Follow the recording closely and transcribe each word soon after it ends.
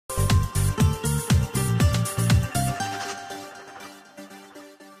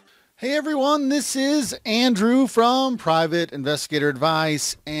Hey everyone, this is Andrew from Private Investigator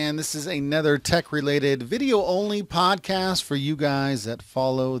Advice, and this is another tech-related video-only podcast for you guys that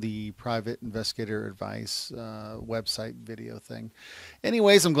follow the Private Investigator Advice website video thing.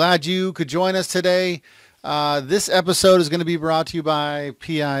 Anyways, I'm glad you could join us today. This episode is going to be brought to you by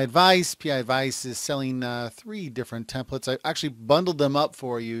PI Advice. PI Advice is selling 3 different templates. I actually bundled them up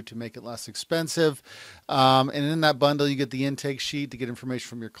for you to make it less expensive. And in that bundle, you get the intake sheet to get information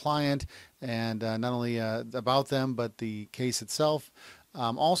from your client and not only about them, but the case itself.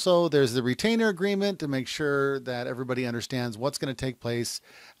 Also, there's the retainer agreement to make sure that everybody understands what's going to take place,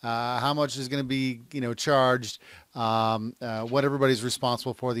 how much is going to be, charged, what everybody's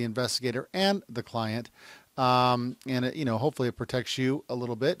responsible for, the investigator and the client. And it, hopefully it protects you a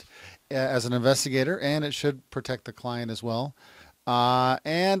little bit as an investigator, and it should protect the client as well.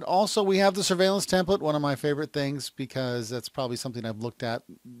 And also we have the surveillance template, one of my favorite things, because that's probably something I've looked at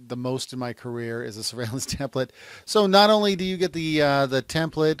the most in my career is a surveillance template. So not only do you get the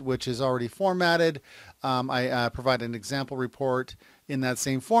template, which is already formatted, I provide an example report in that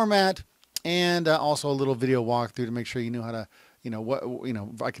same format, and also a little video walkthrough to make sure you know how to,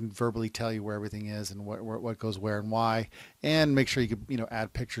 I can verbally tell you where everything is and what goes where and why, and make sure you could,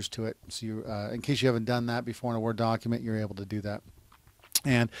 add pictures to it. So you, in case you haven't done that before in a Word document, you're able to do that.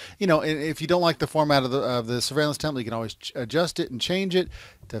 And, if you don't like the format of the surveillance template, you can always adjust it and change it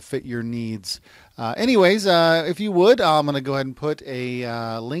to fit your needs. Anyways, if you would, I'm going to go ahead and put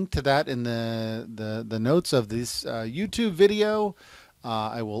a link to that in the notes of this YouTube video.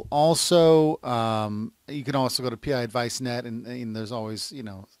 I will also, you can also go to PI Advice Net, and there's always,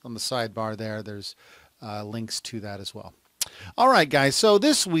 on the sidebar there's links to that as well. All right, guys. So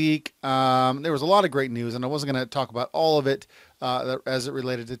this week, there was a lot of great news, and I wasn't going to talk about all of it as it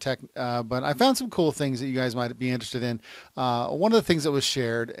related to tech, but I found some cool things that you guys might be interested in. One of the things that was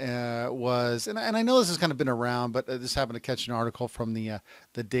shared was, and I know this has kind of been around, but I just happened to catch an article from the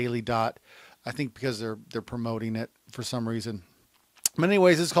Daily Dot. I think because they're promoting it for some reason. But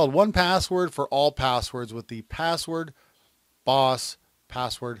anyways, it's called 1Password for all passwords with the Password Boss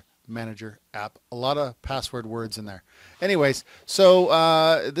Password Manager app. A lot of password words in there. Anyways,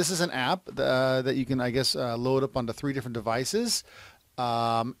 so this is an app that you can, I guess, load up onto 3 different devices.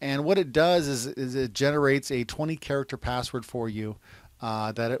 And what it does is it generates a 20-character password for you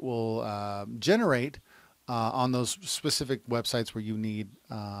that it will generate on those specific websites where you need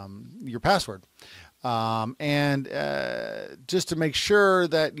your password. And just to make sure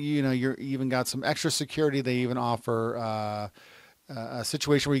that you're even got some extra security, they even offer a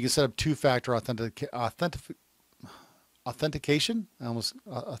situation where you can set up 2-factor authentication. Authentication.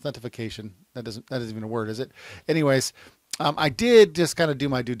 That isn't even a word, is it? Anyways, I did just kind of do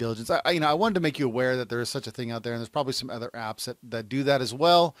my due diligence. I wanted to make you aware that there is such a thing out there, and there's probably some other apps that do that as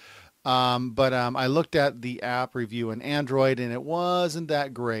well. But I looked at the app review on Android, and it wasn't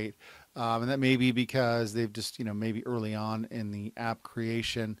that great. And that may be because they've just, maybe early on in the app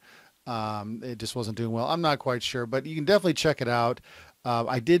creation, it just wasn't doing well. I'm not quite sure, but you can definitely check it out.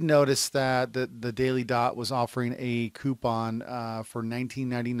 I did notice that the Daily Dot was offering a coupon for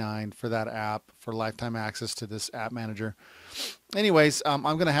 $19.99 for that app for lifetime access to this app manager. Anyways, I'm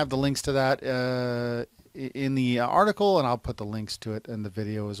going to have the links to that in the article, and I'll put the links to it in the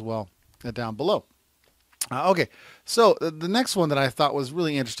video as well down below. Okay, so the next one that I thought was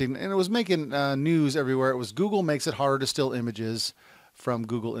really interesting, and it was making news everywhere, it was Google makes it harder to steal images from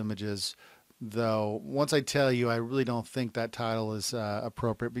Google Images. Though, once I tell you, I really don't think that title is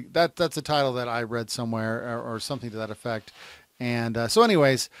appropriate. That's a title that I read somewhere or something to that effect. And so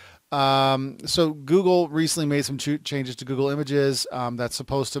anyways, so Google recently made some changes to Google Images that's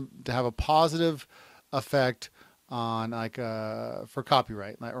supposed to have a positive effect on for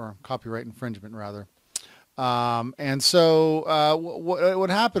copyright or copyright infringement rather. And so what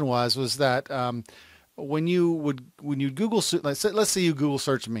happened was that when you Google, let's say you Google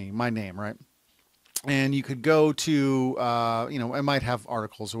search me, my name, right? And you could go to, it might have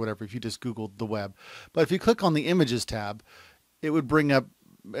articles or whatever if you just Googled the web. But if you click on the images tab, it would bring up,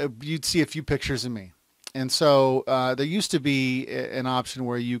 you'd see a few pictures of me. And so there used to be an option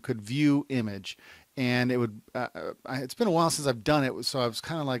where you could view image. And it would, it's been a while since I've done it, so I was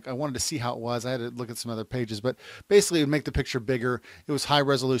kind of like, I wanted to see how it was. I had to look at some other pages, but basically it would make the picture bigger. It was high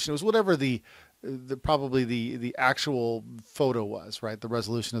resolution. It was whatever probably the actual photo was, right? The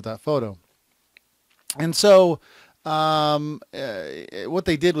resolution of that photo. And so what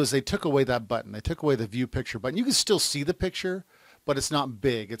they did was they took away that button. They took away the view picture button. You can still see the picture, but it's not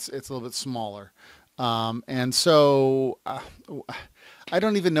big. It's a little bit smaller. And so I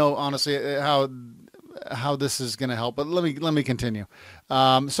don't even know, honestly, how how this is going to help, but let me continue.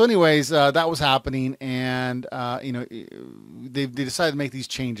 So, anyways, that was happening, and they decided to make these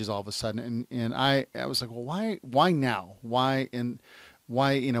changes all of a sudden, and I was like, well, why now? Why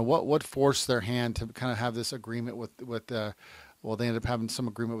what forced their hand to kind of have this agreement with well, they ended up having some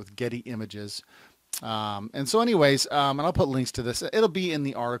agreement with Getty Images. And so anyways, and I'll put links to this. It'll be in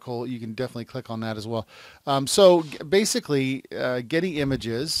the article. You can definitely click on that as well. Basically, Getty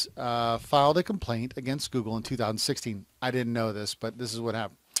Images filed a complaint against Google in 2016. I didn't know this, but this is what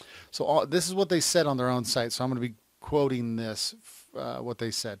happened. So this is what they said on their own site. So I'm going to be quoting this, what they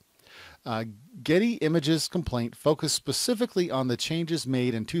said. Getty Images complaint focused specifically on the changes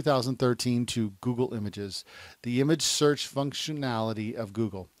made in 2013 to Google Images, the image search functionality of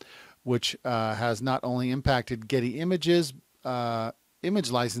Google, which has not only impacted Getty Images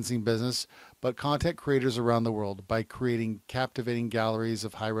image licensing business, but content creators around the world by creating captivating galleries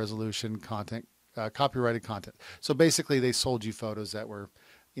of high-resolution content, copyrighted content. So basically, they sold you photos that were,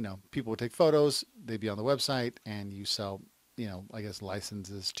 people would take photos, they'd be on the website, and you sell, I guess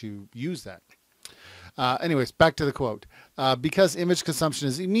licenses to use that. Anyways, back to the quote. Because image consumption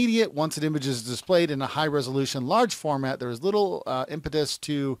is immediate, once an image is displayed in a high-resolution, large format, there is little impetus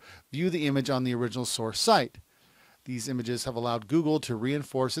to view the image on the original source site. These images have allowed Google to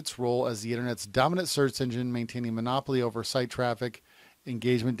reinforce its role as the Internet's dominant search engine, maintaining monopoly over site traffic,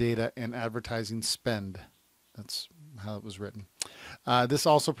 engagement data, and advertising spend. That's how it was written. This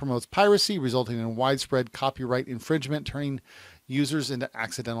also promotes piracy, resulting in widespread copyright infringement, turning users into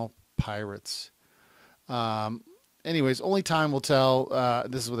accidental pirates. Anyways, only time will tell.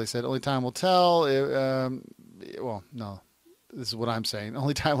 This is what they said. Only time will tell. Well, no, this is what I'm saying.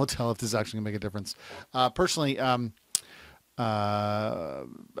 Only time will tell if this is actually going to make a difference. Personally, when I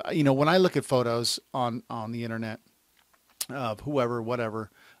look at photos on the internet of whoever, whatever,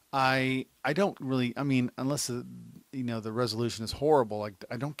 I don't really. I mean, unless the resolution is horrible, like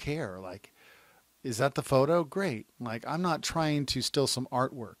I don't care. Like, is that the photo? Great. Like, I'm not trying to steal some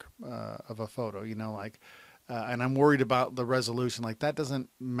artwork of a photo, and I'm worried about the resolution. Like, that doesn't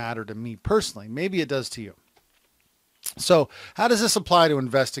matter to me personally. Maybe it does to you. So how does this apply to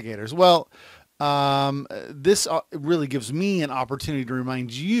investigators? Well, this really gives me an opportunity to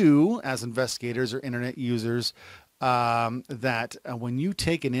remind you as investigators or internet users that when you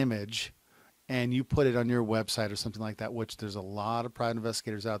take an image and you put it on your website or something like that, which there's a lot of private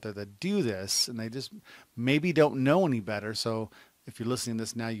investigators out there that do this, and they just maybe don't know any better. So if you're listening to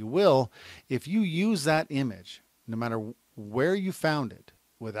this now, you will. If you use that image, no matter where you found it,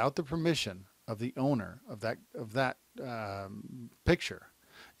 without the permission of the owner of that picture,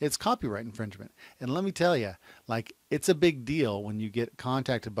 it's copyright infringement. And let me tell you, like, it's a big deal when you get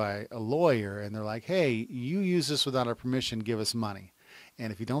contacted by a lawyer and they're like, hey, you use this without our permission, give us money.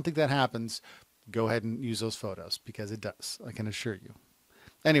 And if you don't think that happens, go ahead and use those photos, because it does. I can assure you.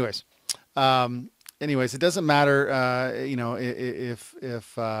 Anyways, it doesn't matter. If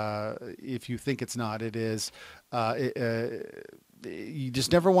you think it's not, it is. You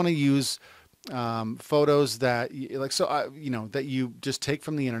just never want to use photos that that you just take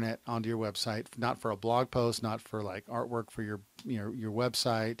from the internet onto your website, not for a blog post, not for like artwork for your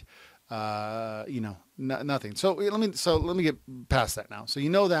website. Nothing. So let me get past that now. So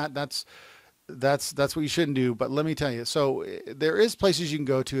that's what you shouldn't do. But let me tell you. So there is places you can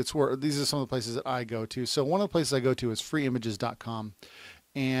go to. These are some of the places that I go to. So one of the places I go to is freeimages.com.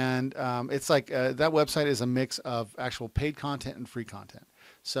 And it's like that website is a mix of actual paid content and free content.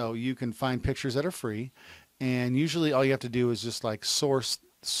 So you can find pictures that are free. And usually all you have to do is just like source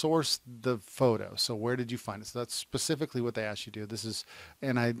the photo. So where did you find it? So that's specifically what they ask you to do. This is,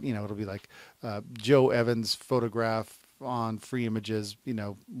 and it'll be like Joe Evans photograph on free images,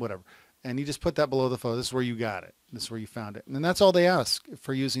 whatever. And you just put that below the photo. This is where you got it. This is where you found it. And then that's all they ask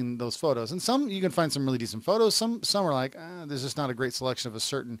for using those photos. And some, you can find some really decent photos. Some are like, there's just not a great selection of a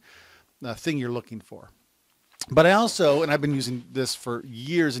certain thing you're looking for. But I also, and I've been using this for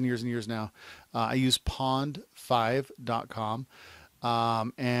years and years and years now, I use pond5.com.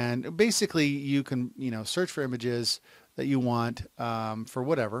 And basically you can, search for images that you want, for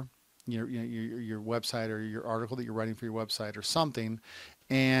whatever, your website or your article that you're writing for your website or something.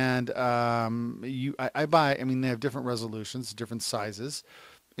 And, they have different resolutions, different sizes,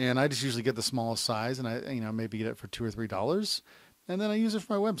 and I just usually get the smallest size, and I, maybe get it for $2 or $3, and then I use it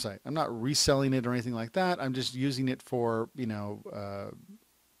for my website. I'm not reselling it or anything like that. I'm just using it for, to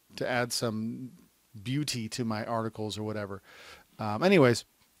add some beauty to my articles or whatever. Anyways,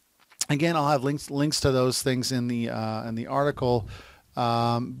 again, I'll have links to those things in the article.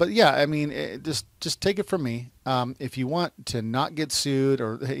 But yeah, I mean, just take it from me. If you want to not get sued,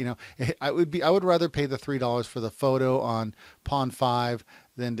 or I would rather pay the $3 for the photo on Pond 5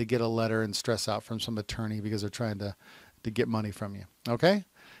 than to get a letter and stress out from some attorney because they're trying to get money from you. Okay.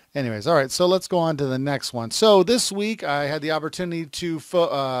 Anyways, all right. So let's go on to the next one. So this week I had the opportunity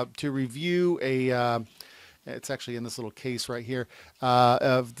to review it's actually in this little case right here,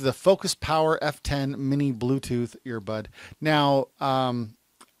 of the Focus Power F10 Mini Bluetooth earbud. Now,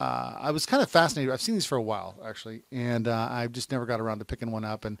 I was kind of fascinated. I've seen these for a while, actually, and I just never got around to picking one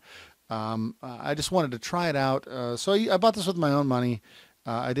up. And I just wanted to try it out. So I bought this with my own money.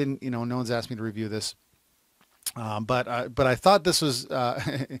 I didn't, no one's asked me to review this. But I thought this was,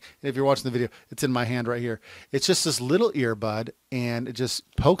 if you're watching the video, it's in my hand right here. It's just this little earbud, and it just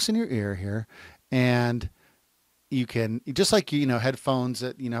pokes in your ear here, and you can, just like headphones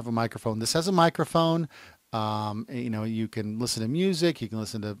that have a microphone. This has a microphone. You can listen to music. You can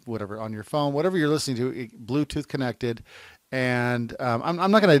listen to whatever on your phone, whatever you're listening to, Bluetooth connected. And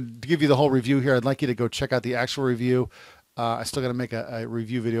I'm not going to give you the whole review here. I'd like you to go check out the actual review. I still got to make a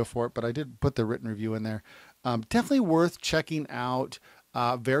review video for it, but I did put the written review in there. Definitely worth checking out.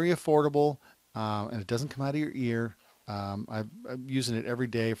 Very affordable, and it doesn't come out of your ear. I'm using it every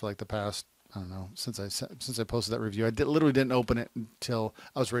day for like the past, I don't know, since I posted that review. I literally didn't open it until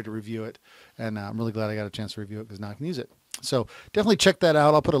I was ready to review it, and I'm really glad I got a chance to review it because now I can use it. So definitely check that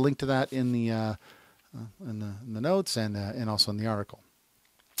out. I'll put a link to that in the notes and also in the article.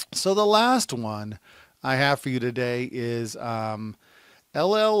 So the last one I have for you today is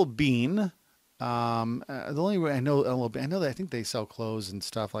LL Bean. The only way I know LL Bean, I know that I think they sell clothes and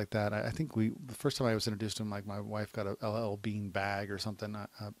stuff like that. I think the first time I was introduced to him, like my wife got a LL Bean bag or something,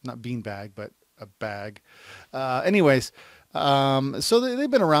 not bean bag, but a bag. Anyways, so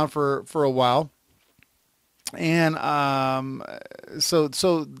they've been around for a while. And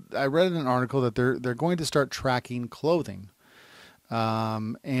so I read in an article that they're going to start tracking clothing.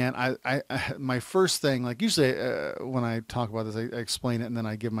 And my first thing, like usually when I talk about this, I explain it and then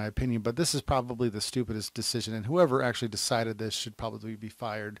I give my opinion, but this is probably the stupidest decision, and whoever actually decided this should probably be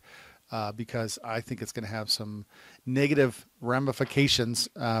fired, because I think it's going to have some negative ramifications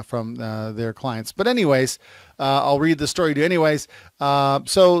from their clients. But anyways, I'll read the story to you anyways.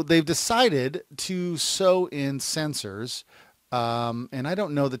 So they've decided to sew in sensors, and I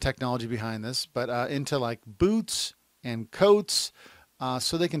don't know the technology behind this, but into like boots and coats,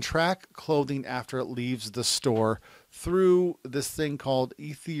 so they can track clothing after it leaves the store through this thing called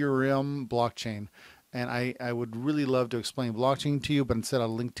Ethereum blockchain. And I would really love to explain blockchain to you, but instead I'll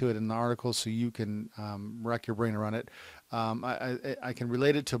link to it in the article so you can rack your brain around it. I can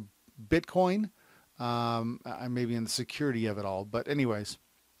relate it to Bitcoin. I may be in the security of it all, but anyways.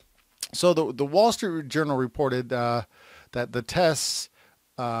 So the Wall Street Journal reported that the tests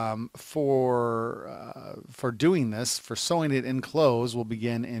for doing this, for sewing it in clothes, will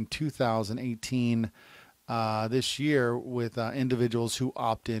begin in 2018, this year, with individuals who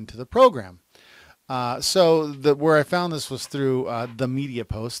opt into the program. So where I found this was through the Media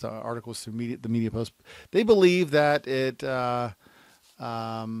Post. The article was through the Media Post. They believe that it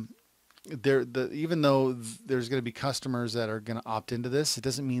even though there's going to be customers that are going to opt into this, it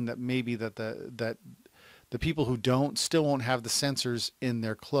doesn't mean that maybe that the people who don't still won't have the sensors in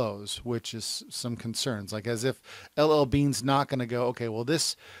their clothes, which is some concerns. Like as if LL Bean's not going to go, okay, well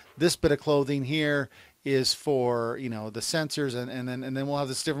this bit of clothing here is for the sensors, and then we'll have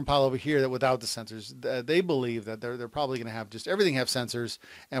this different pile over here that without the sensors. They believe that they're probably going to have just everything have sensors,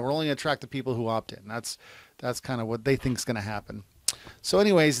 and we're only going to attract the people who opt in. That's kind of what they think is going to happen. So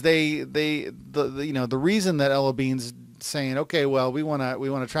anyways, the reason that LL Bean's saying, okay, well, we want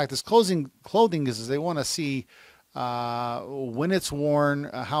to track this clothing is they want to see when it's worn,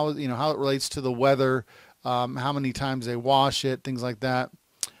 how it relates to the weather, how many times they wash it, things like that.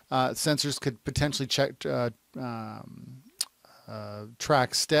 Sensors could potentially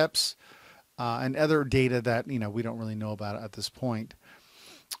track steps and other data that we don't really know about at this point.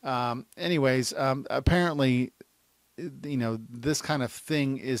 Anyways, apparently, this kind of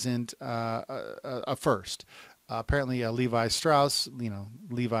thing isn't a first. Apparently, Levi Strauss,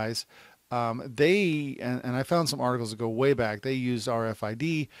 Levi's, they and I found some articles that go way back. They used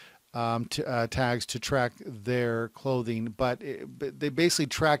RFID tags to track their clothing, but they basically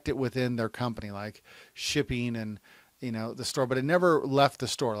tracked it within their company, like shipping and the store. But it never left the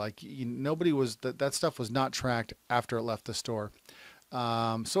store. Like nobody was that stuff was not tracked after it left the store.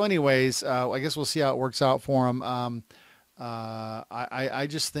 So anyways, I guess we'll see how it works out for them. I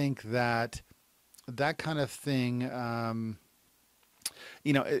just think that kind of thing,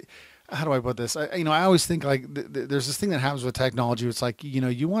 how do I put this? I always think like there's this thing that happens with technology. It's like,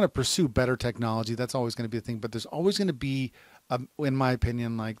 you want to pursue better technology. That's always going to be a thing, but there's always going to be, in my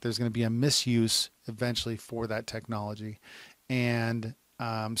opinion, like there's going to be a misuse eventually for that technology. And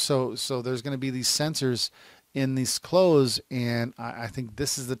so there's going to be these sensors in these clothes. And I think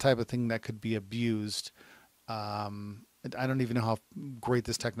this is the type of thing that could be abused. I don't even know how great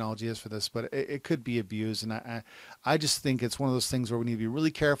this technology is for this, but it could be abused. And I just think it's one of those things where we need to be really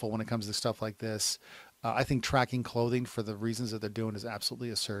careful when it comes to stuff like this. I think tracking clothing for the reasons that they're doing is absolutely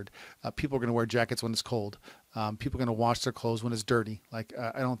absurd. People are going to wear jackets when it's cold. People are going to wash their clothes when it's dirty. Like,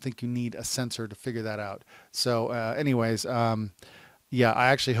 I don't think you need a sensor to figure that out. So anyways, yeah, I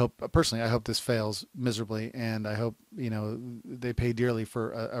actually hope, personally, I hope this fails miserably, and I hope, they pay dearly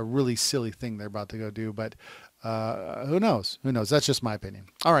for a really silly thing they're about to go do. But who knows? Who knows? That's just my opinion.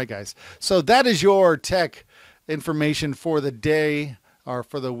 All right, guys. So that is your tech information for the day or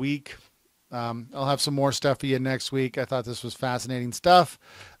for the week. I'll have some more stuff for you next week. I thought this was fascinating stuff.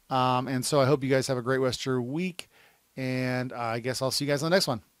 And so I hope you guys have a great rest of your week. And I guess I'll see you guys on the next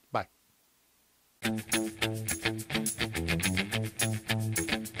one. Bye.